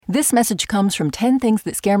This message comes from 10 Things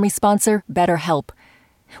That Scare Me sponsor BetterHelp.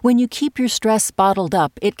 When you keep your stress bottled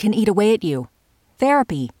up, it can eat away at you.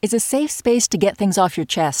 Therapy is a safe space to get things off your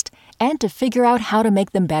chest and to figure out how to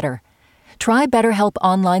make them better. Try BetterHelp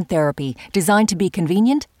Online Therapy, designed to be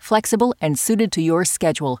convenient, flexible, and suited to your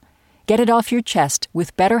schedule. Get it off your chest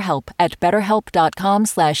with BetterHelp at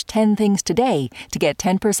betterhelp.com/10things today to get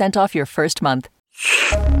 10% off your first month.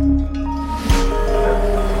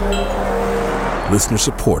 Listener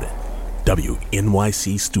supported.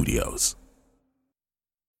 WNYC Studios.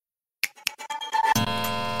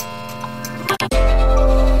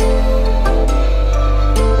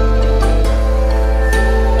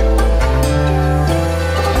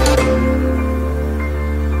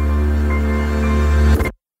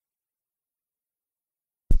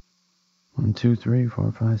 One, two, three,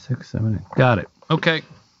 4, 5, 6, 7, 8. Got it. Okay.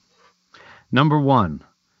 Number 1,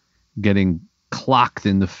 getting clocked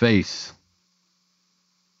in the face.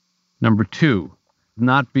 Number 2,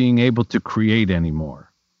 not being able to create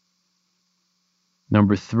anymore.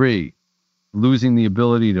 Number 3, losing the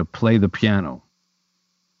ability to play the piano.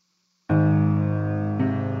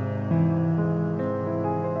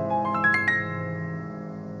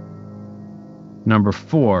 Number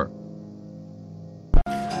 4,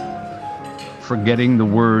 forgetting the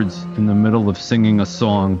words in the middle of singing a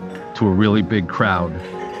song to a really big crowd.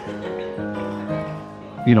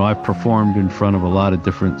 You know, I've performed in front of a lot of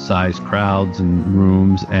different sized crowds and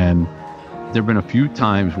rooms, and there have been a few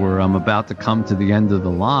times where I'm about to come to the end of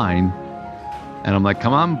the line, and I'm like,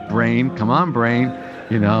 come on, brain,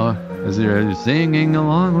 you know, as they're singing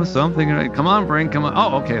along with something, come on, brain, come on.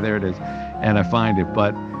 Oh, okay, there it is. And I find it,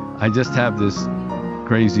 but I just have this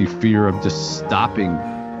crazy fear of just stopping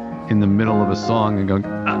in the middle of a song and going,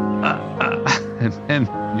 and then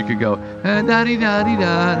you could go,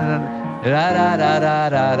 da-dee-da-dee-da-da. Da, da, da, da,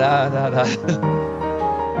 da, da, da.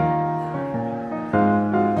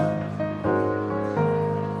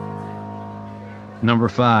 Number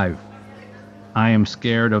 5, I am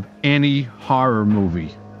scared of any horror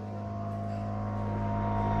movie.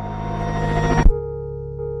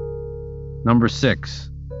 Number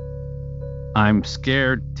 6, I'm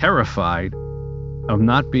scared, terrified of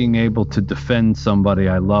not being able to defend somebody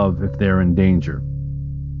I love if they're in danger.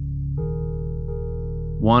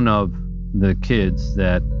 One of the kids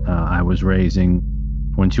that I was raising,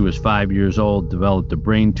 when she was 5 years old, developed a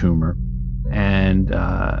brain tumor, and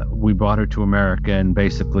we brought her to America and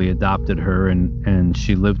basically adopted her, and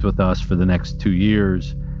she lived with us for the next 2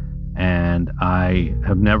 years, and I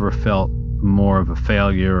have never felt more of a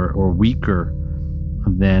failure or weaker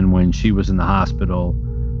than when she was in the hospital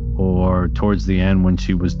or towards the end when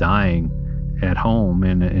she was dying at home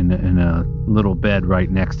in a little bed right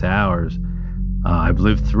next to ours. I've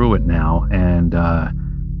lived through it now, and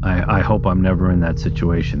I hope I'm never in that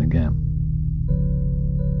situation again.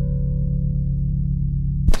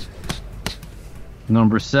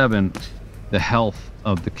 Number 7, the health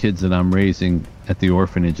of the kids that I'm raising at the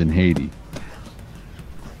orphanage in Haiti.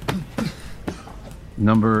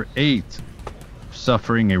 Number 8,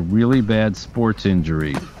 suffering a really bad sports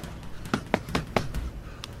injury.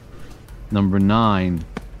 Number 9,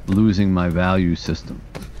 losing my value system.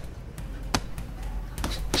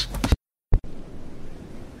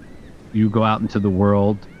 You go out into the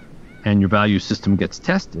world and your value system gets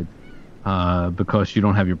tested because you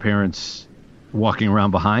don't have your parents walking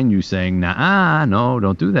around behind you saying, nah, no,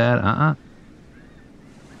 don't do that,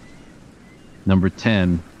 Number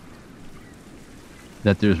 10,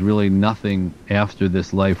 that there's really nothing after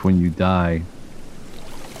this life when you die.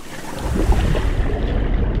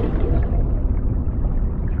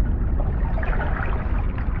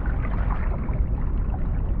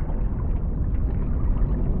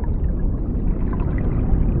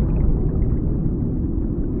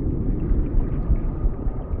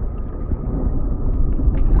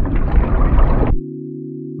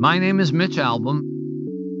 My name is Mitch Albom,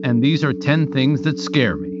 and these are 10 things that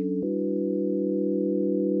scare me.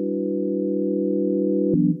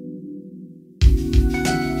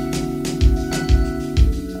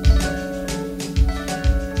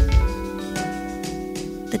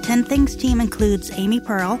 The 10 Things team includes Amy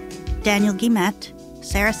Pearl, Daniel Guillemette,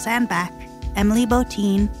 Sarah Sandbach, Emily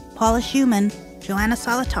Botine, Paula Schumann, Joanna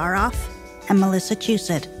Solitaroff, and Melissa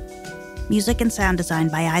Chusett. Music and sound design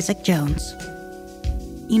by Isaac Jones.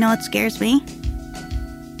 You know what scares me?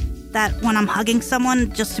 That when I'm hugging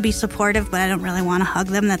someone just to be supportive, but I don't really want to hug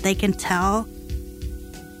them, that they can tell.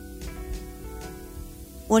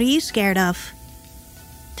 What are you scared of?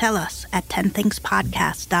 Tell us at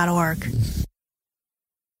 10thingspodcast.org.